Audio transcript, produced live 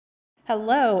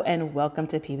Hello and welcome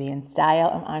to PB in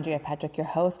Style. I'm Andrea Patrick, your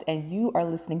host, and you are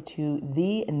listening to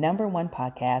the #1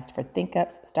 podcast for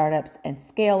think-ups, startups, and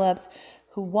scale-ups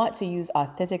who want to use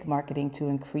authentic marketing to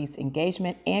increase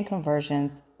engagement and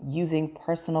conversions using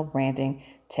personal branding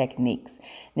techniques.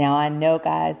 Now, I know,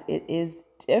 guys, it is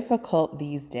difficult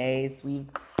these days. We've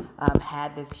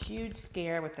had this huge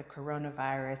scare with the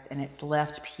coronavirus, and it's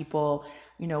left people,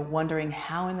 wondering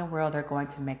how in the world they're going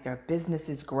to make their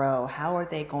businesses grow. How are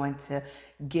they going to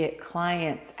get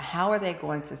clients? How are they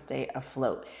going to stay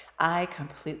afloat? I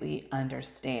completely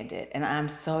understand it, and I'm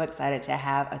so excited to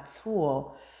have a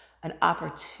tool, an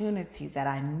opportunity that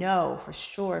I know for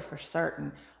sure, for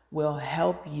certain, will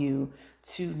help you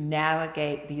to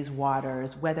navigate these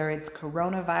waters, whether it's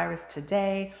coronavirus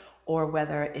today or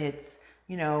whether it's,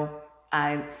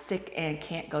 I'm sick and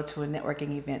can't go to a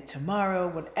networking event tomorrow,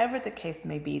 whatever the case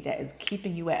may be that is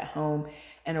keeping you at home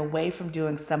and away from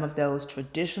doing some of those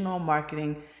traditional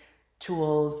marketing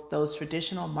tools, those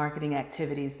traditional marketing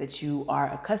activities that you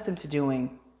are accustomed to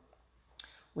doing.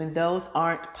 When those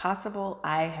aren't possible,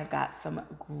 I have got some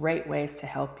great ways to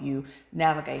help you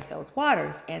navigate those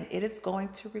waters, and it is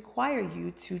going to require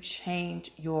you to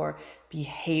change your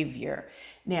behavior.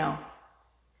 Now,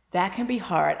 that can be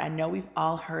hard. I know we've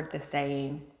all heard the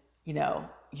saying, you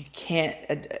can't,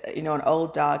 an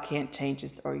old dog can't change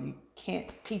his, or you can't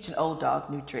teach an old dog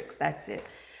new tricks. That's it.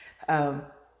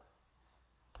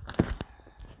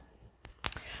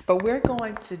 But we're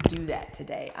going to do that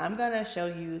today. I'm going to show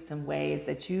you some ways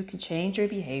that you can change your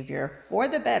behavior for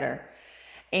the better,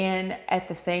 and at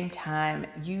the same time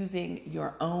using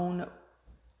your own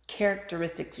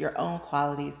characteristics, your own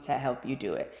qualities to help you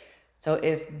do it. So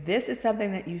if this is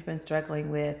something that you've been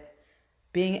struggling with,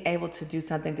 being able to do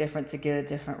something different to get a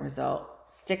different result,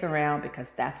 stick around because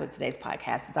that's what today's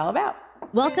podcast is all about.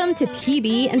 Welcome to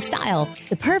PB in Style,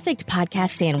 the perfect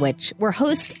podcast sandwich where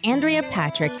host Andrea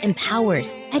Patrick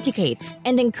empowers, educates,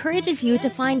 and encourages you to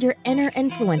find your inner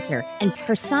influencer and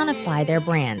personify their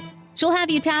brand. She'll have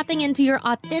you tapping into your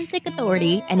authentic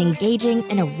authority and engaging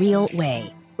in a real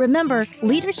way. Remember,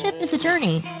 leadership is a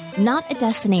journey, not a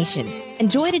destination.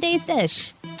 Enjoy today's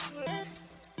dish.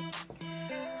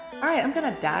 All right, I'm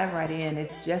going to dive right in.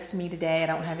 It's just me today. I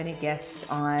don't have any guests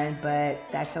on, but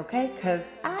that's okay because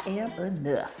I am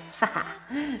enough.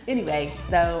 Anyway,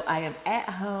 so I am at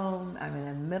home. I'm in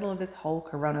the middle of this whole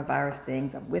coronavirus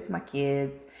thing. I'm with my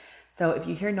kids. So if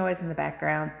you hear noise in the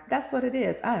background, that's what it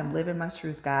is. I am living my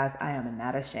truth, guys. I am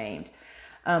not ashamed.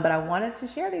 But I wanted to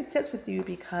share these tips with you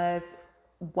because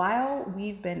while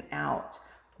we've been out,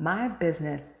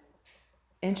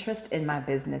 interest in my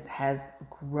business has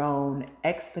grown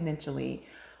exponentially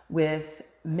with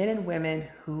men and women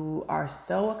who are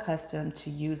so accustomed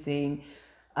to using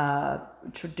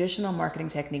traditional marketing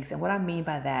techniques. And what I mean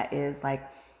by that is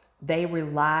they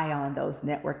rely on those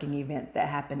networking events that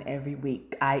happen every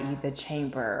week, i.e. the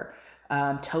chamber,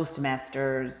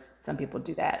 Toastmasters. Some people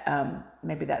do that.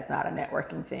 Maybe that's not a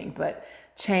networking thing, but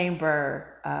chamber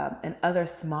and other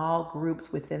small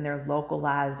groups within their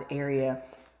localized area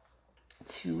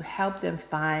to help them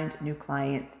find new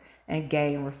clients and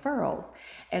gain referrals.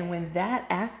 And when that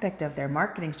aspect of their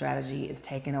marketing strategy is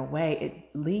taken away,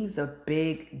 it leaves a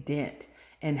big dent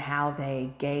in how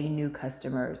they gain new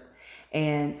customers.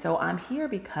 And so I'm here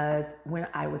because when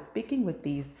I was speaking with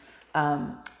these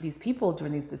people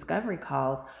during these discovery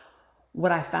calls,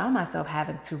 what I found myself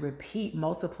having to repeat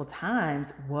multiple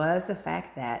times was the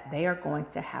fact that they are going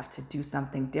to have to do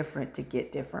something different to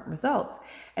get different results.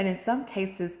 And in some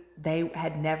cases, they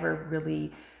had never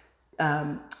really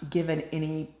given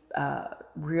any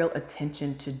real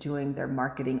attention to doing their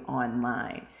marketing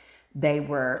online. They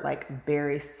were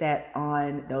very set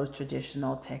on those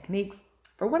traditional techniques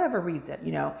for whatever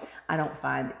reason. I don't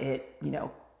find it,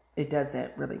 it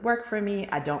doesn't really work for me.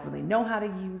 I don't really know how to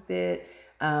use it.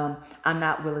 I'm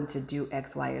not willing to do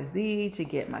X, Y, or Z to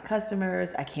get my customers.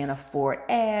 I can't afford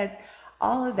ads.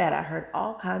 All of that. I heard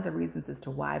all kinds of reasons as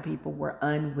to why people were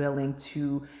unwilling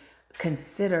to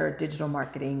consider digital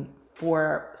marketing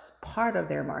for part of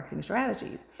their marketing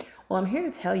strategies. Well, I'm here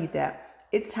to tell you that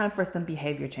it's time for some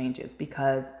behavior changes,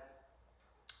 because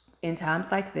in times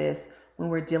like this, when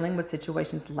we're dealing with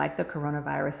situations like the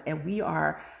coronavirus and we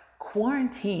are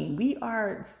quarantined, we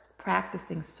are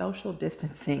practicing social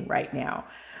distancing right now.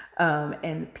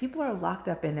 And people are locked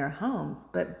up in their homes,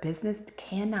 but business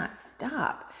cannot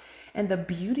stop. And the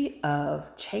beauty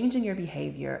of changing your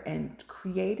behavior and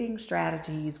creating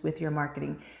strategies with your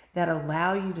marketing that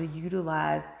allow you to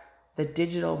utilize the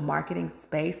digital marketing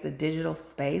space, the digital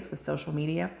space with social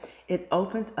media, it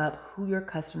opens up who your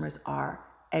customers are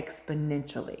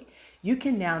exponentially. You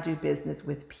can now do business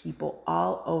with people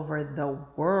all over the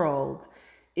world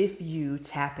if you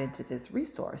tap into this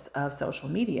resource of social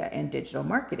media and digital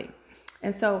marketing.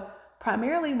 And so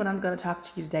primarily when I'm going to talk to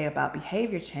you today about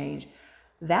behavior change,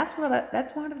 that's one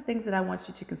of the things that I want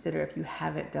you to consider if you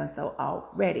haven't done so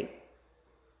already.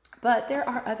 But there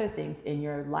are other things in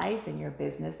your life and your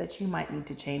business that you might need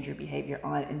to change your behavior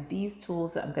on. And these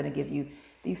tools that I'm going to give you,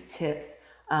 these tips,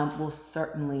 will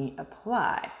certainly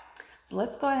apply. So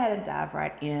let's go ahead and dive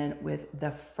right in with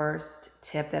the first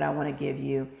tip that I want to give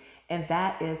you, and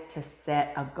that is to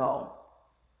set a goal.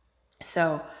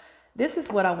 So this is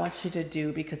what I want you to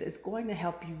do because it's going to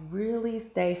help you really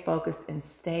stay focused and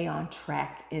stay on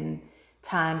track in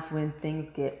times when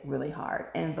things get really hard.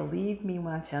 And believe me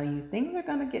when I tell you, things are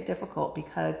going to get difficult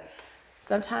because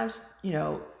sometimes,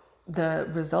 the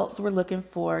results we're looking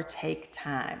for take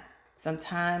time.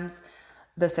 Sometimes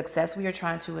the success we are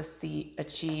trying to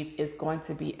achieve is going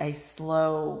to be a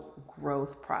slow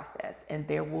growth process. And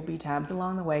there will be times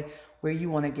along the way where you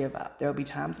want to give up. There will be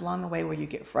times along the way where you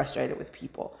get frustrated with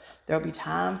people. There will be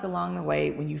times along the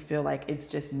way when you feel like it's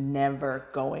just never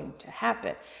going to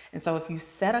happen. And so if you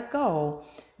set a goal,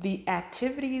 the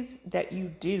activities that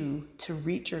you do to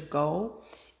reach your goal,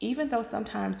 even though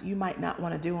sometimes you might not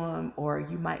want to do them or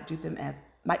you might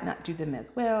not do them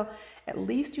as well, at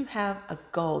least you have a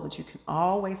goal that you can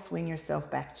always swing yourself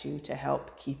back to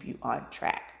help keep you on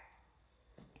track.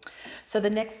 So the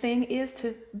next thing is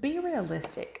to be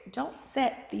realistic. Don't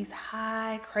set these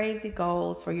high, crazy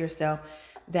goals for yourself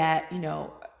that,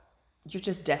 you're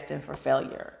just destined for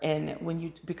failure. And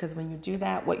because when you do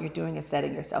that, what you're doing is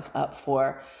setting yourself up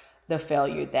for the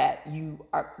failure that you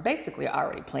are basically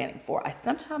already planning for.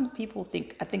 Sometimes people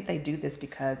I think they do this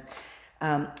because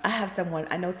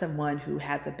I know someone who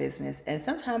has a business, and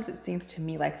sometimes it seems to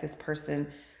me like this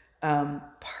person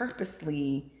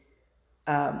purposely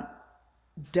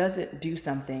doesn't do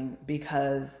something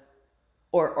because,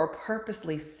 or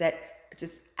purposely sets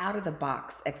just out of the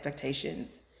box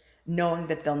expectations, knowing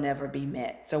that they'll never be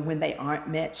met. So when they aren't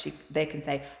met, they can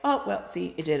say, oh, well,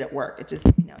 see, it didn't work. It just,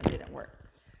 it didn't work.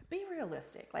 Be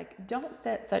realistic. Like, don't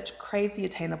set such crazy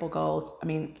attainable goals.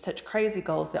 Such crazy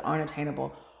goals that aren't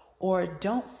attainable, or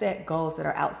don't set goals that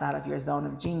are outside of your zone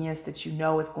of genius that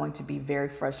is going to be very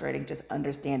frustrating just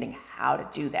understanding how to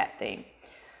do that thing.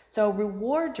 So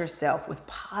reward yourself with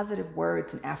positive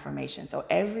words and affirmation. So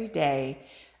every day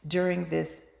during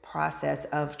this process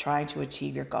of trying to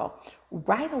achieve your goal,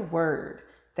 write a word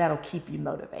that'll keep you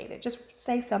motivated. Just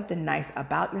say something nice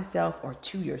about yourself or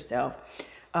to yourself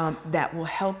that will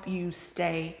help you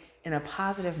stay in a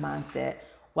positive mindset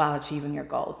while achieving your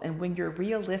goals. And when you're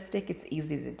realistic, it's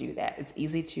easy to do that.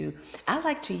 I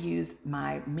like to use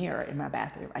my mirror in my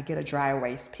bathroom. I get a dry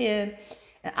erase pen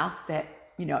and I'll set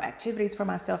activities for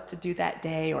myself to do that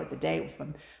day or the day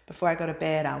before I go to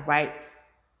bed. I'll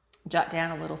jot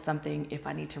down a little something if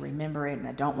I need to remember it and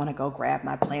I don't want to go grab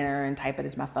my planner and type it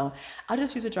into my phone. I'll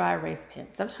just use a dry erase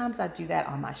pen. Sometimes I do that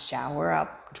on my shower.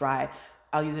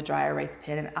 I'll use a dry erase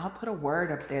pen and I'll put a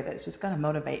word up there that's just going to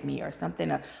motivate me, or something,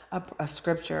 a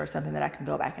scripture or something that I can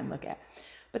go back and look at.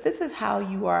 But this is how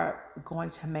you are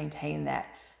going to maintain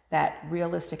that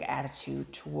realistic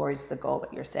attitude towards the goal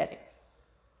that you're setting.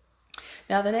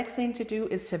 Now, the next thing to do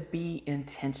is to be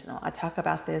intentional. I talk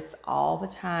about this all the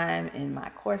time in my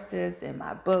courses, in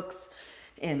my books,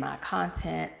 in my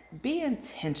content. Be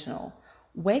intentional.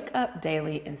 Wake up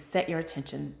daily and set your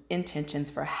intentions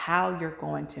for how you're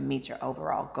going to meet your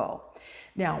overall goal.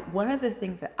 Now, one of the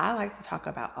things that I like to talk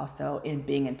about also in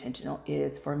being intentional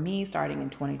is, for me, starting in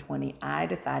 2020, I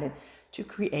decided to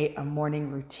create a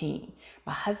morning routine.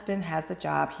 My husband has a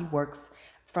job. He works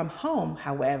from home,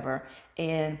 however,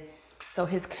 and so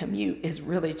his commute is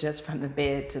really just from the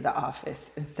bed to the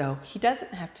office. And so he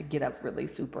doesn't have to get up really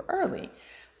super early,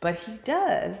 but he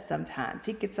does sometimes.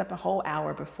 He gets up a whole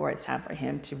hour before it's time for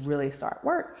him to really start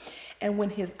work. And when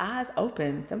his eyes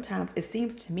open, sometimes it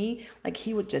seems to me like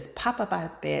he would just pop up out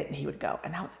of the bed and he would go.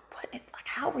 And I was like,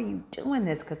 how are you doing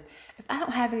this? Because if I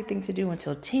don't have anything to do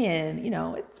until 10,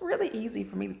 it's really easy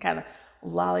for me to kind of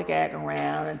lollygag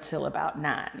around until about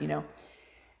 9,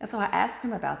 And so I asked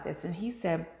him about this, and he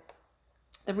said,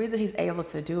 the reason he's able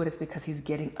to do it is because he's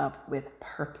getting up with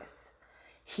purpose.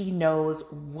 He knows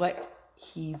what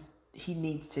he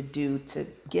needs to do to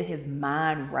get his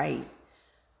mind right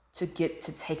to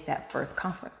take that first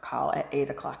conference call at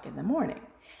 8:00 in the morning.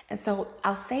 And so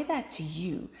I'll say that to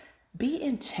you. Be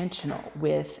intentional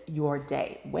with your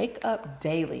day. Wake up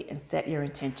daily and set your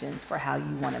intentions for how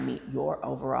you want to meet your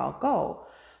overall goal.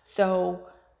 So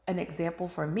an example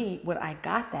for me, when I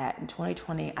got that in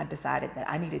 2020, I decided that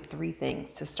I needed 3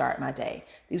 things to start my day.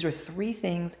 These were 3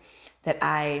 things that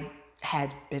I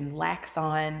had been lax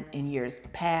on in years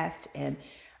past,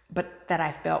 but that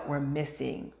I felt were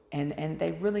missing. And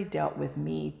they really dealt with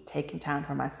me taking time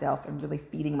for myself and really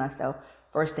feeding myself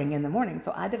first thing in the morning.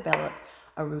 So I developed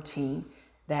a routine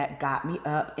that got me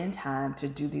up in time to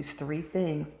do these 3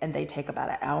 things, and they take about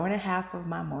an hour and a half of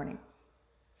my morning.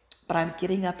 But I'm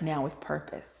getting up now with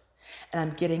purpose, and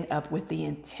I'm getting up with the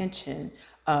intention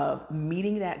of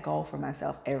meeting that goal for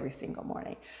myself every single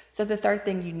morning. So the third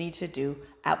thing you need to do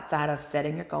outside of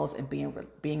setting your goals and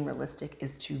being realistic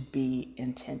is to be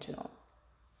intentional.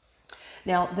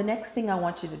 Now, the next thing I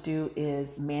want you to do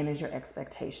is manage your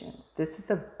expectations. This is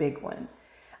a big one.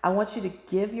 I want you to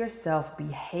give yourself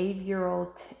behavioral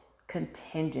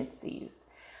contingencies,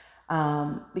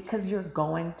 because you're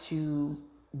going to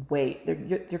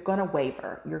you're going to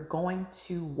waver. You're going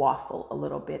to waffle a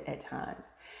little bit at times.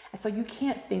 And so you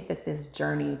can't think that this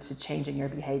journey to changing your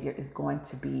behavior is going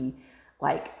to be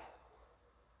like,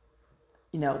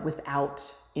 without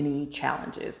any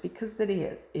challenges, because it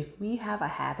is. If we have a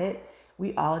habit,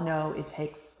 we all know it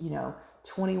takes,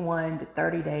 21 to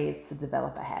 30 days to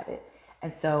develop a habit.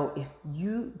 And so if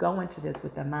you go into this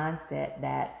with the mindset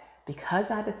that because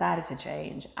I decided to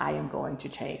change, I am going to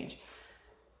change,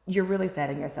 you're really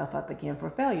setting yourself up again for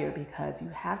failure, because you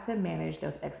have to manage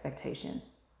those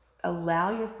expectations.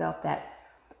 Allow yourself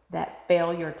that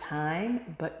failure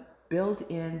time, but build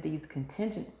in these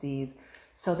contingencies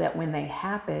so that when they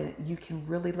happen, you can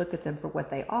really look at them for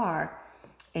what they are,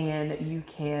 and you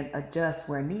can adjust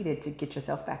where needed to get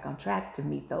yourself back on track to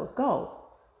meet those goals.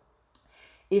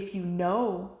 If you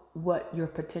know what your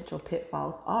potential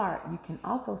pitfalls are, you can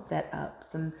also set up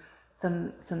some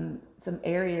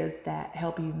areas that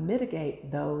help you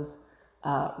mitigate those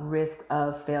risks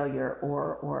of failure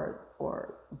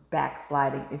or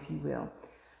backsliding, if you will.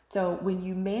 So when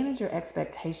you manage your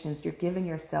expectations, you're giving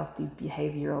yourself these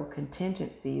behavioral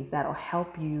contingencies that'll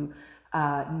help you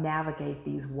navigate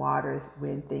these waters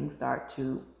when things start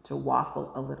to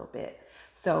waffle a little bit.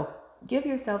 So give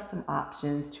yourself some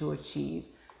options to achieve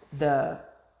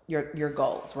your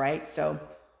goals, right? So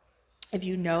if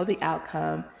you know the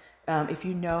outcome, if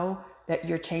you know that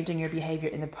you're changing your behavior,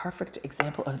 and the perfect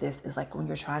example of this is like when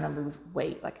you're trying to lose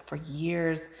weight. Like for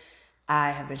years,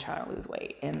 I have been trying to lose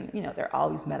weight, and there are all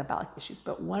these metabolic issues.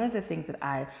 But one of the things that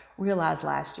I realized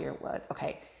last year was,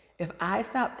 okay, if I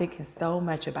stop thinking so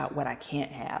much about what I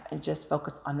can't have and just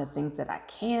focus on the things that I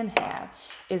can have,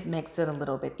 it makes it a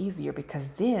little bit easier, because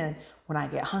then when I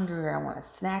get hungry or I want a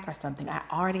snack or something, I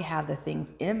already have the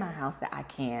things in my house that I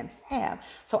can have.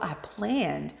 So I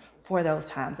planned for those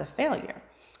times of failure.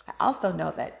 I also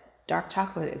know that dark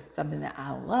chocolate is something that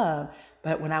I love,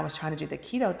 but when I was trying to do the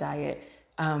keto diet,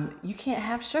 you can't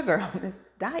have sugar on this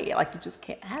diet. Like, you just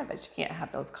can't have it. You can't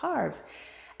have those carbs.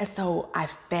 And so I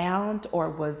found,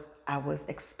 I was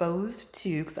exposed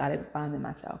to, because I didn't find them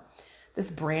myself, this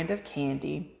brand of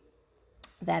candy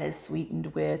that is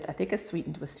sweetened with, I think it's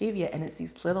sweetened with stevia, and it's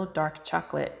these little dark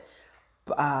chocolate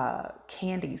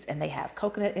candies, and they have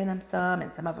coconut in them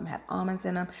and some of them have almonds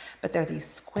in them, but they're these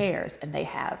squares, and they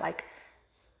have like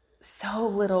so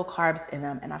little carbs in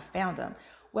them, and I found them.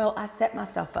 Well, I set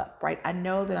myself up, right? I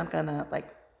know that I'm gonna like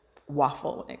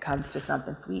waffle when it comes to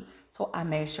something sweet, so I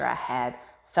made sure I had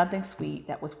something sweet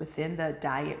that was within the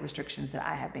diet restrictions that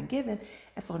I have been given.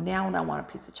 And so now when I want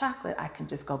a piece of chocolate, I can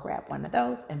just go grab one of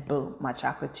those, and boom, my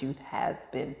chocolate tooth has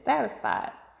been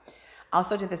satisfied. I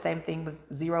also did the same thing with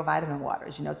zero vitamin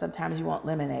waters. Sometimes you want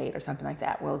lemonade or something like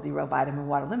that. Well, zero vitamin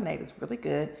water lemonade is really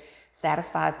good,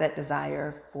 satisfies that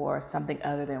desire for something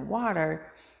other than water,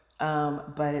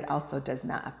 but it also does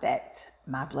not affect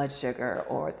my blood sugar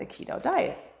or the keto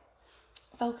diet.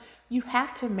 So you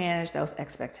have to manage those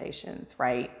expectations,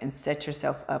 right? And set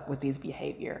yourself up with these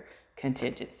behavior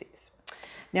contingencies.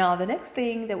 Now, the next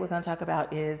thing that we're going to talk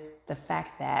about is the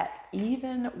fact that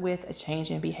even with a change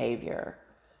in behavior,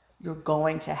 you're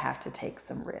going to have to take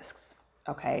some risks,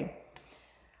 okay?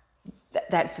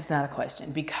 That's just not a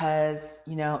question, because,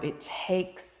 it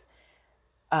takes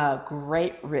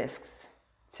great risks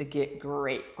to get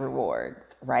great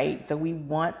rewards, right? So we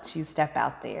want to step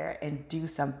out there and do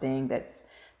something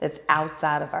that's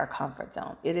outside of our comfort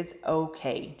zone. It is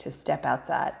okay to step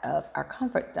outside of our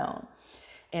comfort zone,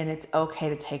 and it's okay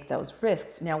to take those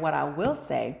risks. Now, what I will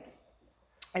say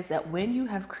is that when you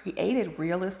have created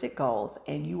realistic goals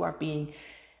and you are being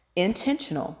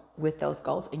intentional with those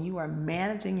goals and you are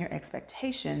managing your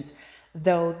expectations,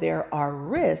 though there are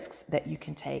risks that you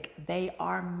can take, they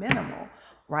are minimal.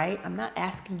 right? I'm not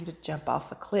asking you to jump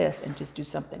off a cliff and just do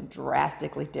something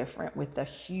drastically different with a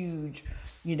huge,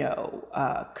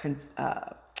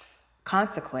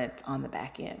 consequence on the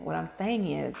back end. What I'm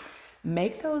saying is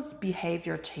make those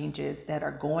behavior changes that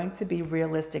are going to be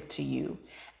realistic to you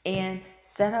and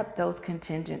set up those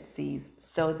contingencies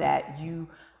so that you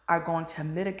are going to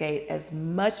mitigate as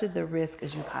much of the risk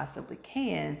as you possibly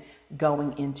can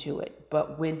going into it.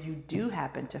 But when you do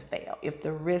happen to fail, if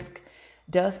the risk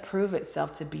does prove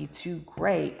itself to be too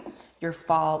great, your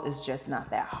fall is just not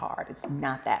that hard. It's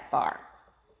not that far.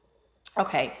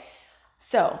 Okay,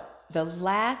 so the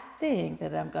last thing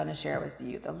that I'm going to share with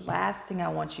you, the last thing I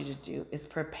want you to do is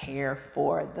prepare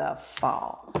for the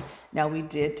fall. Now, we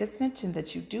did just mention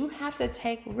that you do have to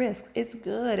take risks. It's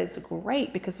good. It's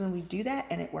great, because when we do that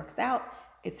and it works out,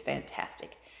 it's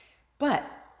fantastic. But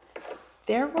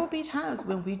there will be times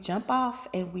when we jump off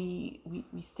and we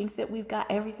think that we've got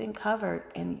everything covered,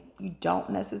 and you don't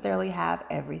necessarily have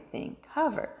everything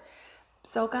covered.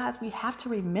 So guys, we have to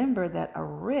remember that a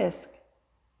risk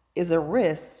is a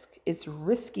risk. It's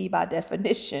risky by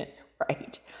definition,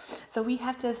 right? So we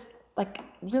have to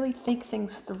really think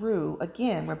things through.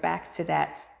 Again, we're back to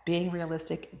that being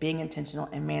realistic, being intentional,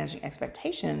 and managing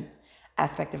expectation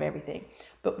aspect of everything.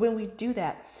 But when we do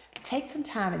that, take some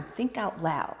time and think out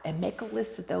loud and make a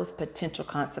list of those potential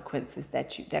consequences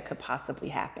that could possibly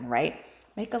happen, right?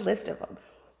 Make a list of them.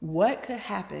 What could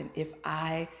happen if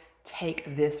I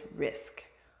take this risk?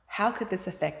 How could this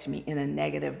affect me in a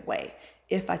negative way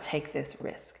if I take this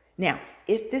risk? Now,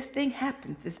 if this thing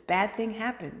happens, this bad thing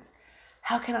happens,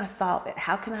 how can I solve it?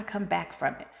 How can I come back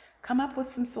from it? Come up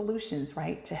with some solutions,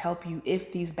 right, to help you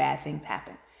if these bad things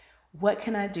happen. What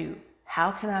can I do?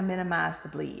 How can I minimize the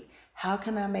bleed? How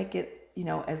can I make it,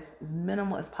 as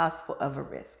minimal as possible of a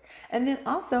risk? And then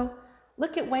also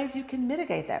look at ways you can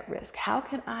mitigate that risk. How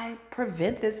can I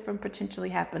prevent this from potentially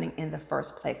happening in the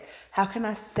first place? How can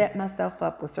I set myself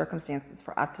up with circumstances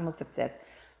for optimal success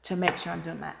to make sure I'm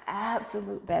doing my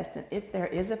absolute best? And if there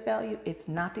is a failure, it's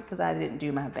not because I didn't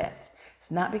do my best. It's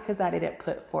not because I didn't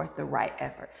put forth the right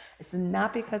effort. It's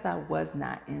not because I was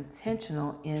not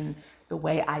intentional in the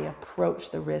way I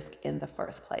approached the risk in the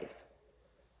first place.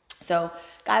 So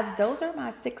guys, those are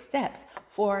my 6 steps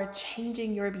for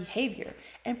changing your behavior.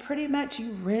 And pretty much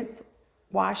you rinse,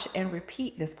 wash, and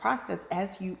repeat this process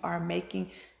as you are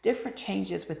making different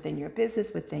changes within your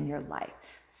business, within your life.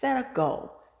 Set a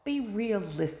goal. Be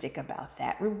realistic about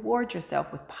that. Reward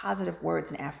yourself with positive words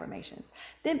and affirmations.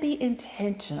 Then be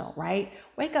intentional, right?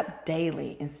 Wake up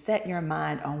daily and set your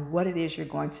mind on what it is you're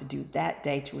going to do that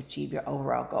day to achieve your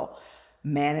overall goal.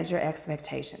 Manage your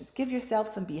expectations. Give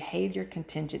yourself some behavior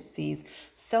contingencies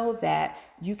so that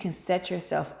you can set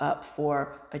yourself up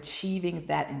for achieving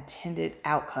that intended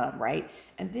outcome, right?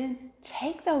 And then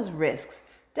take those risks.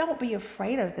 Don't be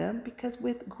afraid of them, because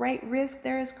with great risk,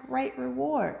 there is great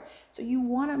reward. So you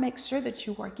want to make sure that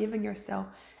you are giving yourself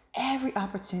every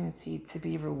opportunity to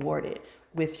be rewarded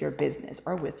with your business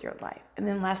or with your life. And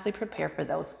then lastly, prepare for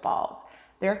those falls.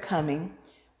 They're coming.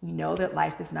 We know that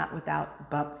life is not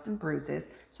without bumps and bruises,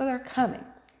 so they're coming.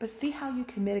 But see how you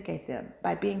can mitigate them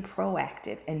by being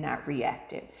proactive and not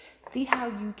reactive. See how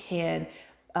you can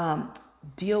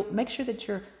make sure that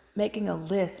you're making a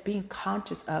list, being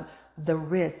conscious of the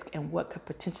risk and what could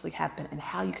potentially happen and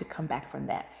how you could come back from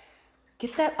that.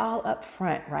 Get that all up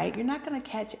front, right? You're not going to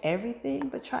catch everything,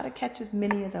 but try to catch as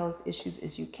many of those issues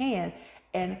as you can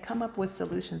and come up with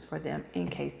solutions for them in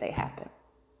case they happen.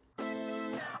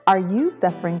 Are you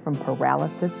suffering from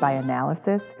paralysis by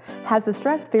analysis? Has the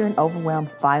stress, fear, and overwhelm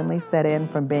finally set in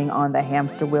from being on the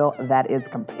hamster wheel that is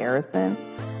comparison?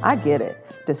 I get it.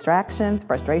 Distractions,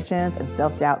 frustrations, and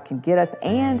self-doubt can get us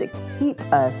and keep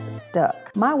us stuck.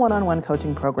 My one-on-one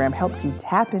coaching program helps you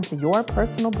tap into your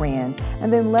personal brand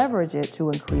and then leverage it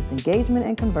to increase engagement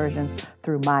and conversions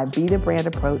through my Be the Brand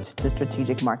approach to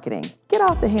strategic marketing. Get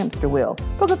off the hamster wheel.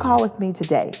 Book a call with me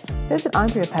today. Visit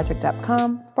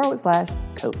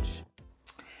AndreaPatrick.com/coach.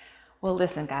 Well,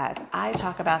 listen, guys, I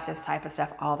talk about this type of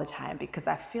stuff all the time because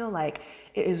I feel like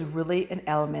it is really an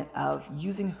element of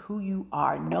using who you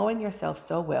are, knowing yourself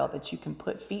so well that you can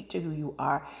put feet to who you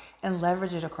are and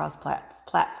leverage it across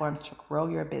platforms to grow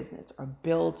your business or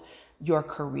build your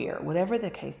career, whatever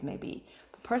the case may be.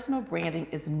 But personal branding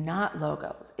is not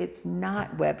logos. It's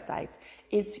not websites.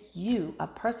 It's you. A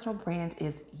personal brand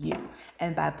is you.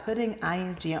 And by putting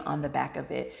ING on the back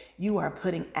of it, you are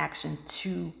putting action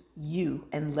to you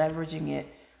and leveraging it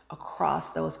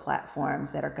across those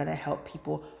platforms that are going to help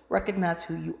people recognize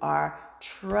who you are,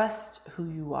 trust who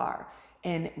you are,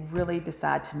 and really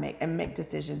decide to make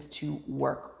decisions to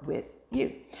work with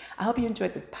you. I hope you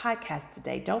enjoyed this podcast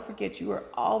today. Don't forget, you are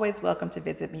always welcome to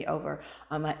visit me over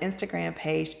on my Instagram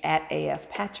page at AF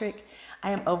Patrick.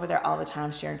 I am over there all the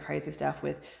time sharing crazy stuff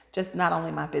with just not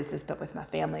only my business, but with my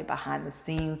family behind the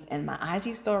scenes. And my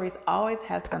IG stories always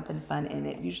has something fun in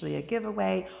it, usually a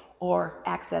giveaway or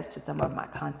access to some of my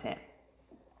content.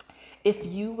 If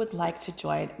you would like to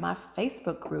join my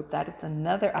Facebook group, that is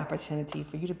another opportunity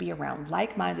for you to be around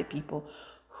like-minded people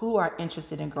who are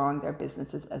interested in growing their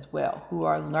businesses as well, who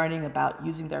are learning about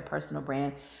using their personal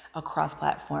brand across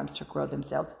platforms to grow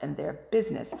themselves and their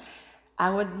business.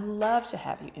 I would love to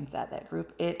have you inside that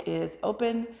group. It is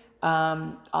open.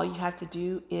 All you have to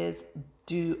do is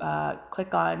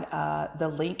click on the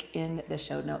link in the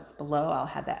show notes below. I'll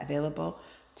have that available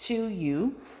to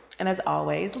you. And as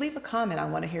always, leave a comment. I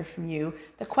want to hear from you.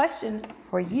 The question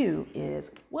for you is,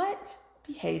 what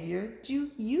behavior do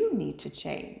you need to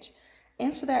change?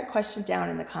 Answer that question down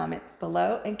in the comments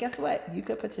below. And guess what? You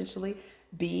could potentially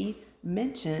be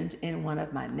mentioned in one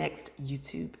of my next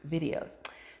YouTube videos.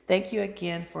 Thank you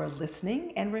again for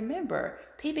listening. And remember,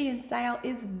 PB and Style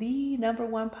is the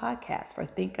 #1 podcast for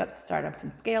think ups, startups,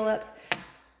 and scale ups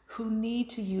who need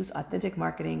to use authentic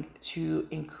marketing to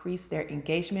increase their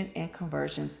engagement and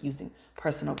conversions using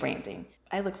personal branding.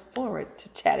 I look forward to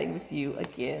chatting with you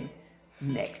again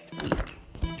next week.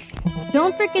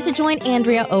 Don't forget to join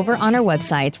Andrea over on our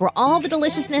website where all the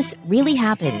deliciousness really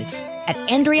happens at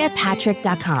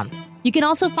AndreaPatrick.com. You can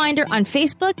also find her on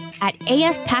Facebook at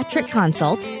AF Patrick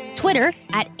Consult, Twitter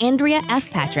at Andrea F.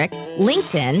 Patrick,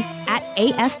 LinkedIn at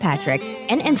AF Patrick,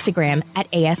 and Instagram at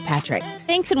AF Patrick.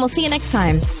 Thanks, and we'll see you next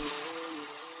time.